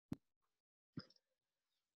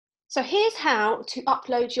So here's how to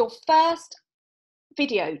upload your first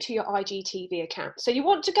video to your IGTV account. So you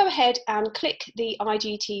want to go ahead and click the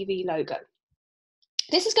IGTV logo.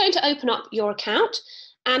 This is going to open up your account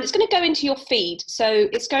and it's going to go into your feed. So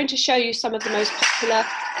it's going to show you some of the most popular.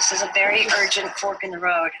 This is a very urgent fork in the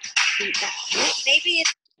road. Maybe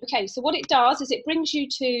it's okay, so what it does is it brings you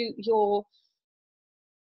to your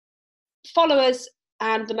followers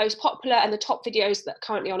and the most popular and the top videos that are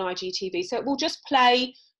currently on IGTV. So it will just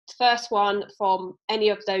play the first one from any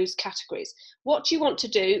of those categories. What you want to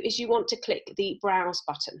do is you want to click the browse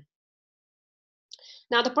button.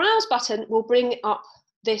 Now the browse button will bring up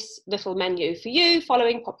this little menu for you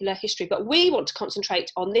following popular history, but we want to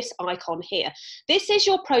concentrate on this icon here. This is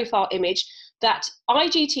your profile image that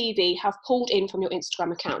IGTV have pulled in from your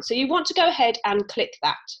Instagram account. So you want to go ahead and click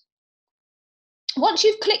that. Once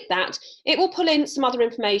you've clicked that, it will pull in some other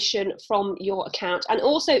information from your account. And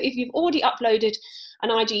also, if you've already uploaded an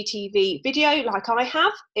IGTV video like I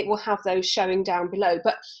have, it will have those showing down below.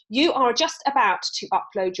 But you are just about to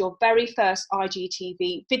upload your very first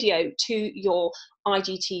IGTV video to your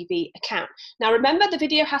IGTV account. Now remember, the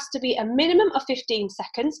video has to be a minimum of 15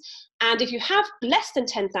 seconds. And if you have less than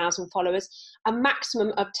 10,000 followers, a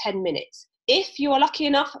maximum of 10 minutes. If you are lucky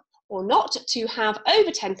enough or not to have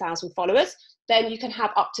over 10,000 followers, then you can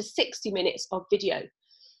have up to 60 minutes of video.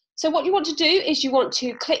 So what you want to do is you want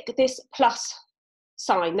to click this plus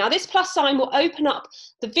sign. Now this plus sign will open up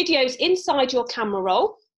the videos inside your camera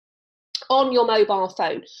roll on your mobile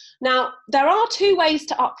phone. Now there are two ways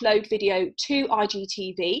to upload video to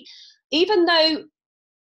IGTV. Even though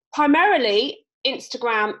primarily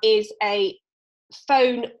Instagram is a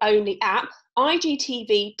phone-only app,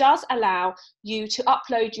 IGTV does allow you to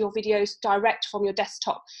upload your videos direct from your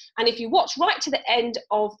desktop. And if you watch right to the end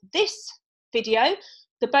of this video,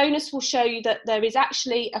 the bonus will show you that there is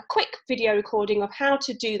actually a quick video recording of how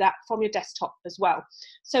to do that from your desktop as well.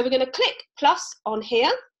 So we're going to click plus on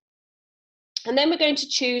here, and then we're going to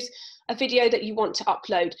choose a video that you want to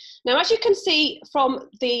upload. Now, as you can see from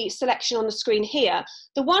the selection on the screen here,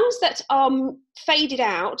 the ones that are faded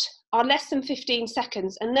out are less than 15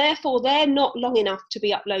 seconds, and therefore they're not long enough to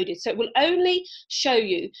be uploaded. So it will only show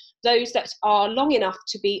you those that are long enough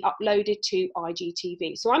to be uploaded to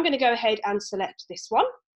IGTV. So I'm going to go ahead and select this one.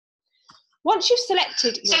 Once you've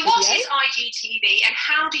selected your video, what is IGTV and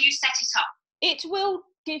how do you set it up? It will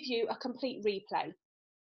give you a complete replay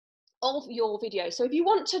of your video. So if you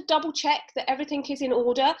want to double check that everything is in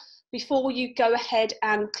order before you go ahead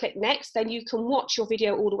and click next, then you can watch your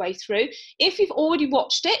video all the way through. If you've already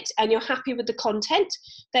watched it and you're happy with the content,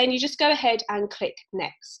 then you just go ahead and click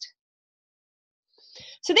next.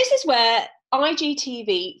 So this is where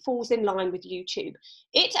IGTV falls in line with YouTube.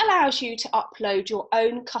 It allows you to upload your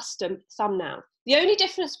own custom thumbnail. The only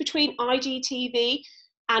difference between IGTV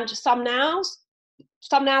and thumbnails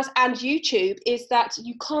and YouTube is that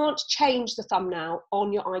you can't change the thumbnail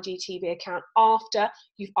on your IGTV account after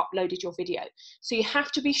you've uploaded your video. So you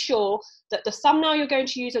have to be sure that the thumbnail you're going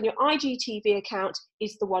to use on your IGTV account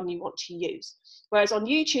is the one you want to use. Whereas on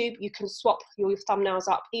YouTube, you can swap your thumbnails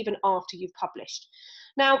up even after you've published.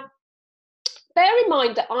 Now, bear in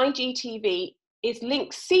mind that IGTV is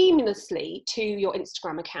linked seamlessly to your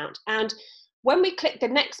Instagram account. And when we click the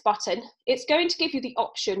next button, it's going to give you the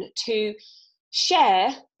option to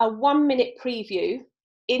share a 1-minute preview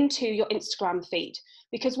into your Instagram feed.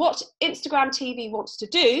 Because what Instagram TV wants to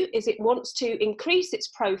do is it wants to increase its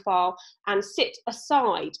profile and sit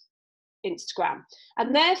aside Instagram.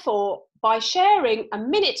 And therefore, by sharing a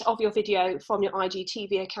minute of your video from your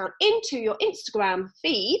IGTV account into your Instagram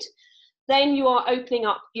feed, then you are opening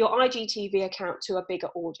up your IGTV account to a bigger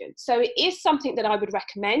audience. So it is something that I would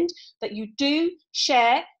recommend that you do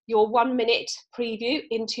share your 1-minute preview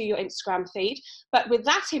into your Instagram feed. But with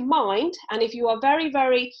that in mind, and if you are very,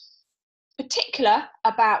 very particular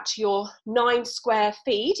about your 9-square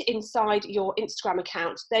feed inside your Instagram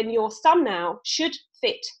account, then your thumbnail should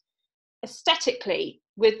fit aesthetically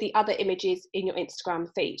with the other images in your Instagram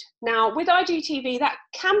feed. Now, with IGTV, that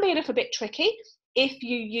can be a little bit tricky if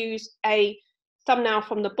you use a thumbnail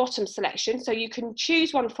from the bottom selection. So you can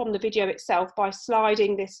choose one from the video itself by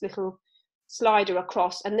sliding this little slider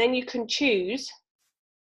across, and then you can choose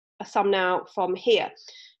a thumbnail from here.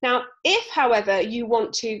 Now, if, however, you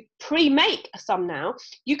want to pre-make a thumbnail,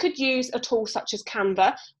 you could use a tool such as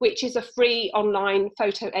Canva, which is a free online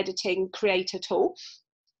photo editing creator tool.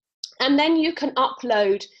 And then you can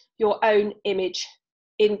upload your own image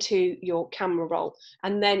into your camera roll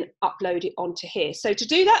and then upload it onto here. So to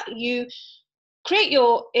do that, you create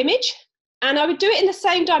your image, and I would do it in the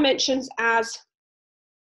same dimensions as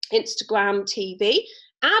Instagram TV.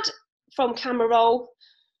 Add from camera roll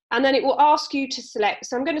and then it will ask you to select.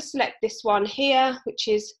 So I'm going to select this one here, which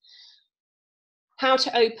is how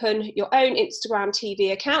to open your own Instagram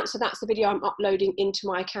TV account. So that's the video I'm uploading into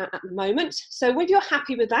my account at the moment. So when you're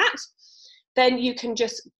happy with that, then you can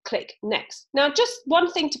just click next. Now, just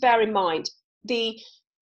one thing to bear in mind, the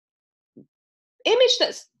image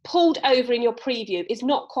that's pulled over in your preview is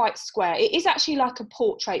not quite square. It is actually like a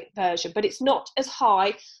portrait version, but it's not as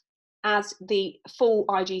high as the full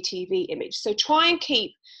IGTV image. So try and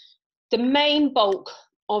keep the main bulk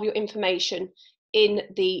of your information in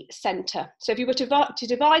the center. So if you were to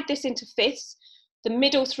divide this into fifths, the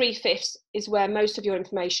middle 3/5 is where most of your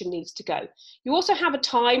information needs to go. You also have a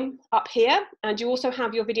time up here, and you also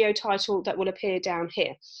have your video title that will appear down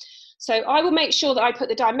here. So I will make sure that I put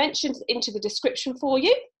the dimensions into the description for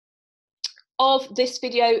you of this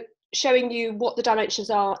video, showing you what the dimensions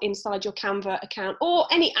are inside your Canva account or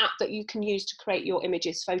any app that you can use to create your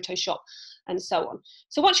images, Photoshop and so on.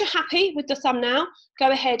 So once you're happy with the thumbnail, go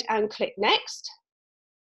ahead and click next.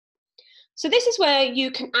 So this is where you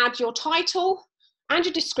can add your title and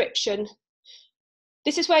your description.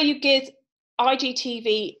 This is where you give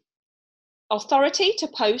IGTV authority to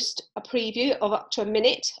post a preview of up to a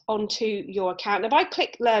minute onto your account. If I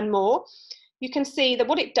click learn more, you can see that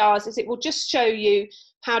what it does is it will just show you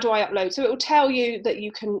how do I upload. So it will tell you that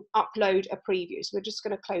you can upload a preview. So we're just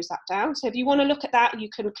going to close that down. So if you want to look at that, you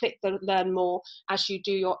can click the learn more as you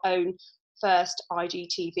do your own first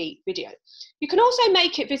IGTV video. You can also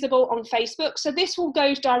make it visible on Facebook. So this will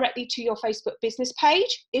go directly to your Facebook business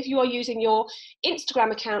page. If you are using your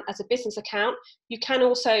Instagram account as a business account, you can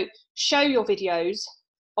also show your videos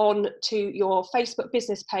on to your Facebook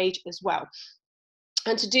business page as well.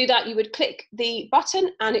 And to do that, you would click the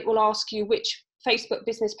button and it will ask you which Facebook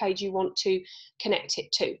business page you want to connect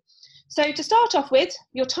it to. So to start off with,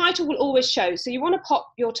 your title will always show. So you want to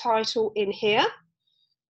pop your title in here.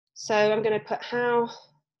 So I'm going to put how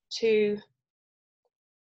to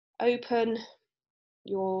open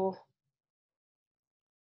your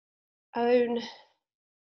own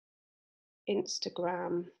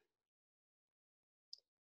Instagram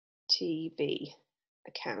TV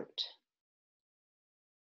account.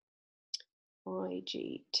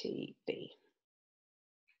 IGTV.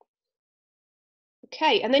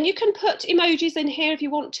 Okay, and then you can put emojis in here if you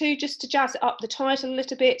want to, just to jazz up the title a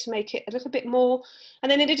little bit, to make it a little bit more. And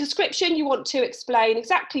then in the description, you want to explain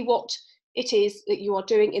exactly what it is that you are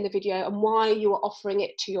doing in the video and why you are offering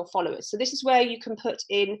it to your followers. So this is where you can put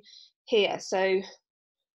in here. So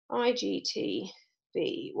IGTV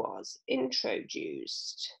was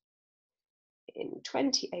introduced in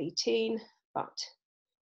 2018, but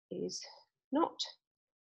is not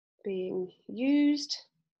being used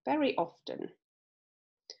very often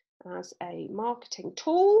as a marketing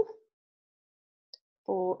tool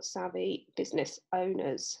for savvy business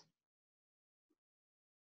owners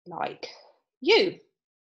like you.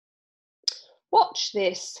 Watch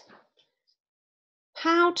this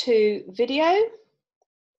how-to video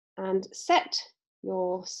and set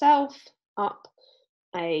yourself up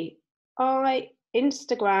a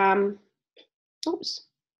Instagram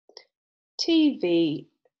TV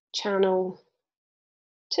channel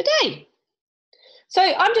today. So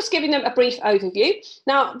I'm just giving them a brief overview.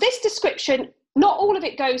 Now, this description, not all of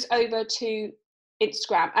it goes over to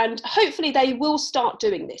Instagram, and hopefully they will start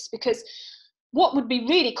doing this, because what would be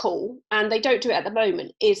really cool, and they don't do it at the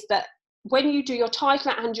moment, is that when you do your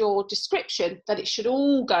title and your description, that it should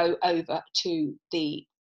all go over to the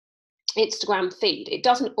Instagram feed. It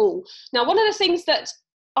doesn't all. Now, one of the things that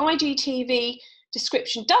IGTV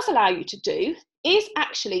description does allow you to do is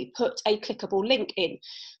actually put a clickable link in.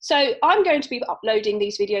 So I'm going to be uploading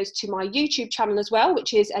these videos to my YouTube channel as well,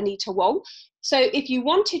 which is Anita Wong. So if you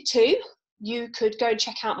wanted to, you could go and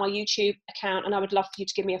check out my YouTube account, and I would love for you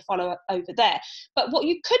to give me a follow over there. But what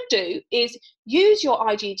you could do is use your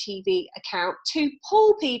IGTV account to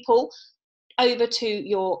pull people over to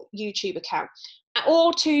your YouTube account,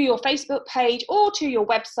 or to your Facebook page, or to your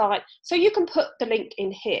website. So you can put the link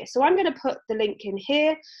in here. So I'm going to put the link in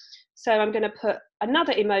here. So I'm going to put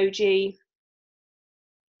another emoji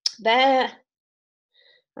there.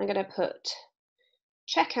 I'm going to put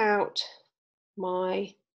check out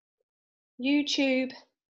my YouTube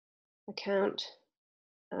account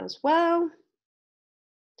as well.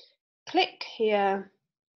 Click here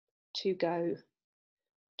to go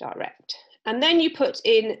direct. And then you put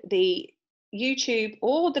in the YouTube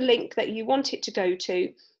or the link that you want it to go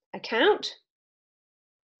to account,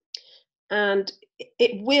 and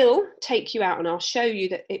it will take you out, and I'll show you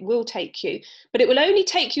that it will take you, but it will only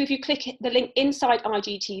take you if you click the link inside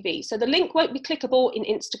IGTV. So the link won't be clickable in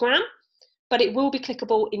Instagram, but it will be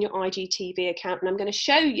clickable in your IGTV account. And I'm going to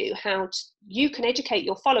show you how you can educate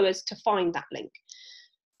your followers to find that link.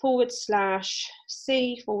 /C/Anita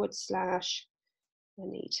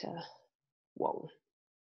Wong.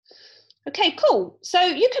 Okay, cool. So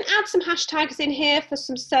you can add some hashtags in here for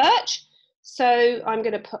some search. So I'm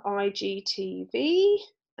going to put IGTV,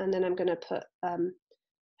 and then I'm going to put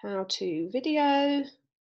how to video.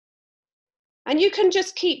 And you can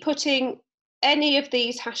just keep putting any of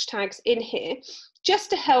these hashtags in here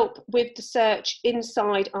just to help with the search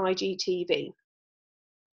inside IGTV.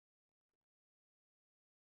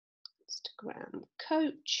 Instagram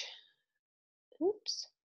coach. Oops.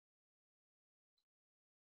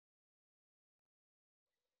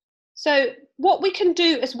 So what we can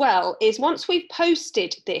do as well is once we've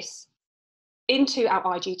posted this into our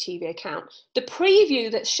IGTV account, the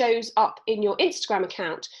preview that shows up in your Instagram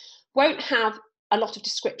account won't have a lot of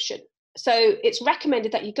description. So it's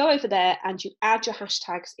recommended that you go over there and you add your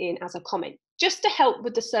hashtags in as a comment, just to help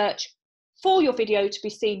with the search for your video to be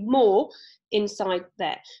seen more inside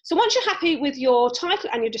there. So once you're happy with your title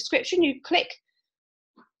and your description, you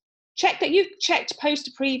check that you've checked post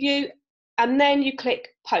to preview, and then you click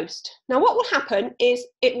post. Now what will happen is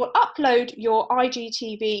it will upload your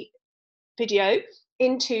IGTV video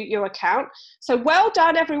into your account. So well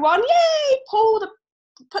done everyone, yay,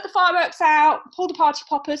 put the fireworks out, pull the party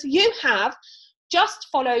poppers. You have just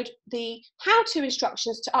followed the how-to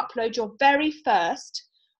instructions to upload your very first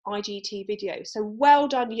IGTV video. So well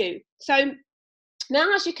done you. So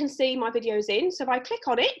now as you can see my video's in, so if I click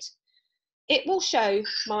on it, it will show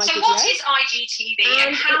my video. So what is IGTV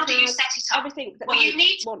and how do you set it up? Everything that you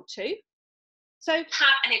need to want to. So have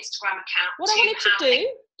an Instagram account. What I wanted to do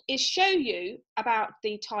is show you about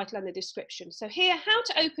the title and the description. So here, how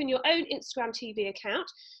to open your own Instagram TV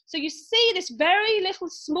account. So you see this very little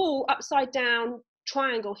small upside down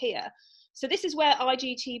triangle here. So this is where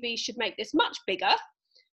IGTV should make this much bigger.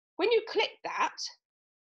 When you click that,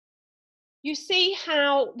 you see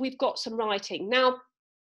how we've got some writing. Now,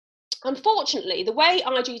 unfortunately, the way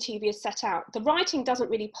IGTV is set out, the writing doesn't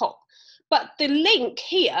really pop, but the link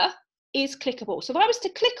here is clickable. So if I was to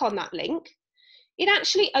click on that link, it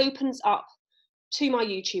actually opens up to my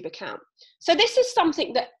YouTube account. So this is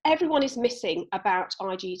something that everyone is missing about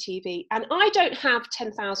IGTV, and I don't have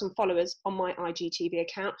 10,000 followers on my IGTV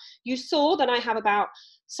account. You saw that I have about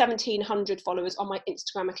 1,700 followers on my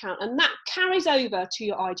Instagram account, and that carries over to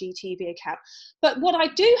your IGTV account. But what I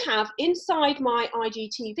do have inside my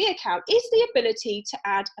IGTV account is the ability to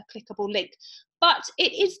add a clickable link, but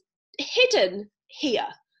it is hidden here.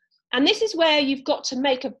 And this is where you've got to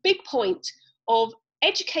make a big point of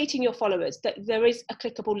educating your followers that there is a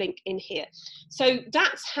clickable link in here. So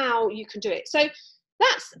that's how you can do it. So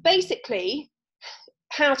that's basically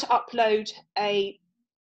how to upload a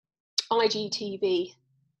IGTV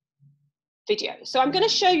video. So I'm going to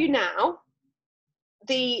show you now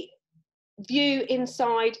the view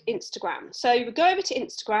inside Instagram. So we go over to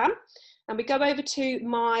Instagram and we go over to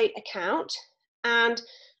my account, and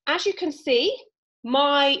as you can see,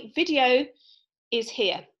 my video is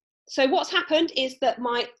here. So what's happened is that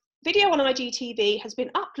my video on IGTV has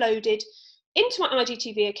been uploaded into my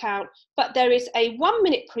IGTV account, but there is a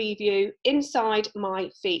 1-minute preview inside my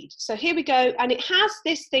feed. So here we go, and it has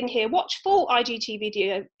this thing here, watch full IGTV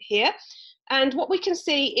video here. And what we can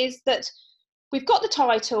see is that we've got the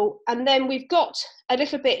title, and then we've got a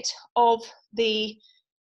little bit of the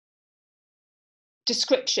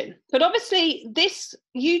description. But obviously this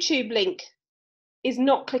YouTube link is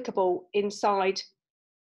not clickable inside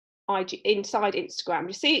Instagram.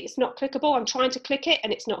 You see, it's not clickable. I'm trying to click it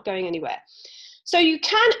and it's not going anywhere. So you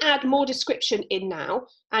can add more description in now,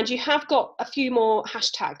 and you have got a few more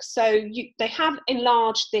hashtags. So they have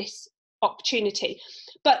enlarged this opportunity,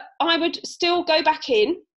 but I would still go back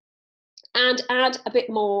in and add a bit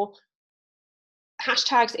more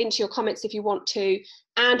hashtags into your comments if you want to,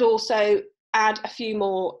 and also add a few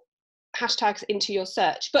more hashtags into your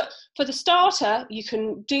search. But for the starter, you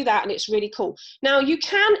can do that and it's really cool. Now you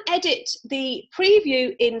can edit the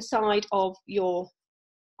preview inside of your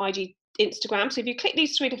Instagram. So if you click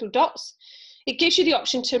these 3 little dots, it gives you the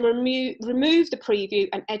option to remove the preview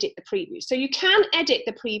and edit the preview. So you can edit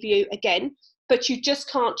the preview again, but you just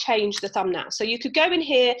can't change the thumbnail. So you could go in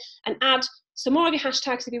here and add some more of your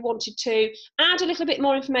hashtags if you wanted to, add a little bit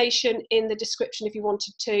more information in the description if you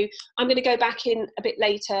wanted to. I'm going to go back in a bit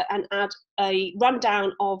later and add a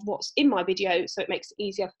rundown of what's in my video, so it makes it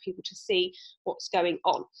easier for people to see what's going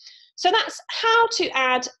on. So that's how to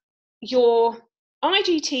add your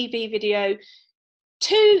IGTV video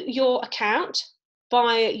to your account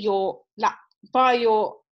via your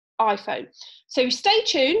iPhone. So stay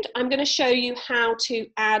tuned. I'm going to show you how to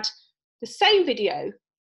add the same video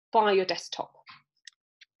by your desktop.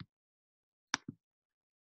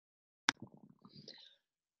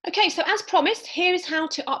 Okay, so as promised, here is how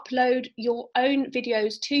to upload your own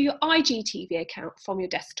videos to your IGTV account from your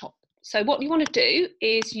desktop. So what you want to do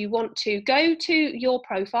is you want to go to your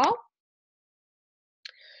profile.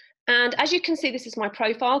 And as you can see, this is my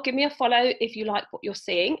profile. Give me a follow if you like what you're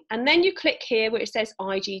seeing. And then you click here where it says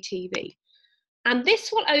IGTV. And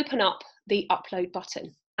this will open up the upload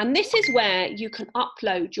button. And this is where you can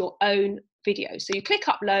upload your own video. So you click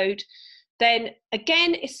upload. Then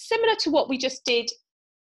again, it's similar to what we just did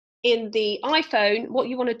in the iPhone. What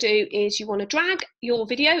you want to do is you want to drag your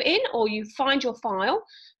video in, or you find your file.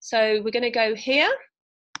 So we're going to go here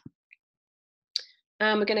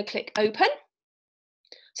and we're going to click open.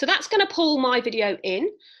 So that's going to pull my video in.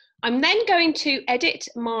 I'm then going to edit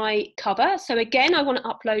my cover. So again, I want to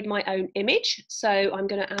upload my own image. So I'm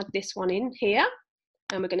going to add this one in here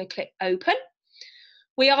and we're going to click open.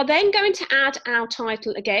 We are then going to add our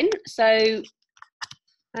title again. So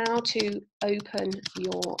how to open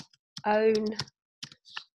your own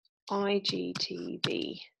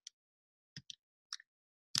IGTV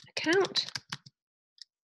account.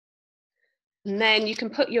 And then you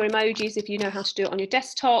can put your emojis if you know how to do it on your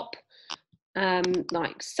desktop,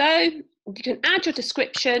 like so. You can add your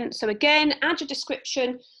description. So again, add your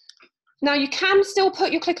description. Now you can still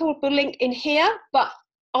put your clickable link in here, but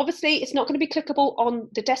obviously it's not going to be clickable on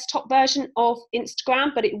the desktop version of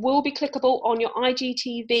Instagram, but it will be clickable on your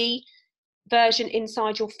IGTV version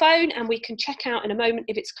inside your phone, and we can check out in a moment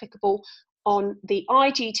if it's clickable on the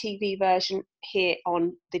IGTV version here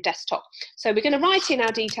on the desktop. So we're going to write in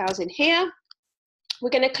our details in here. We're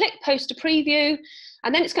going to click post to preview,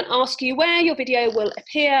 and then it's going to ask you where your video will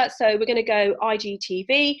appear. So we're going to go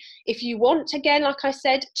IGTV. If you want, again, like I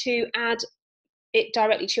said, to add it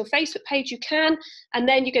directly to your Facebook page, you can, and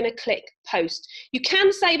then you're going to click post. You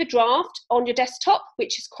can save a draft on your desktop,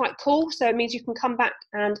 which is quite cool. So it means you can come back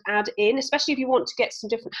and add in, especially if you want to get some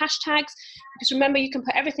different hashtags, because remember, you can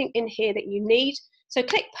put everything in here that you need. So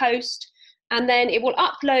click post, and then it will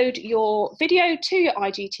upload your video to your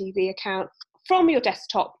IGTV account from your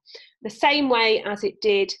desktop the same way as it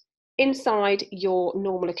did inside your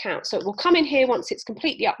normal account. So it will come in here once it's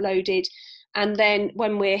completely uploaded. And then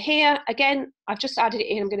when we're here, again, I've just added it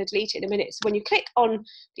in, I'm going to delete it in a minute. So when you click on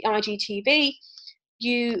the IGTV,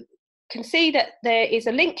 you can see that there is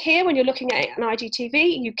a link here when you're looking at an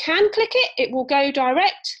IGTV. You can click it, it will go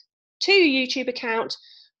direct to your YouTube account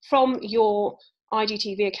from your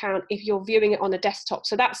IGTV account if you're viewing it on a desktop.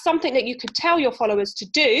 So that's something that you could tell your followers to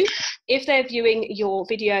do if they're viewing your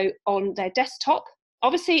video on their desktop.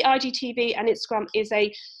 Obviously, IGTV and Instagram is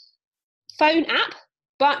a phone app,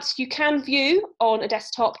 but you can view on a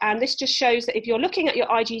desktop, and this just shows that if you're looking at your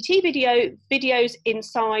IGTV videos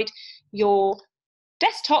inside your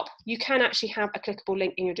desktop, you can actually have a clickable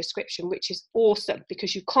link in your description, which is awesome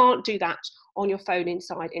because you can't do that on your phone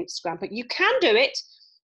inside Instagram, but you can do it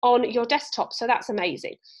on your desktop, so that's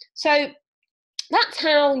amazing. So that's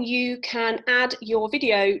how you can add your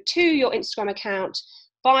video to your Instagram account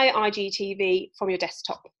via IGTV from your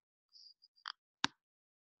desktop.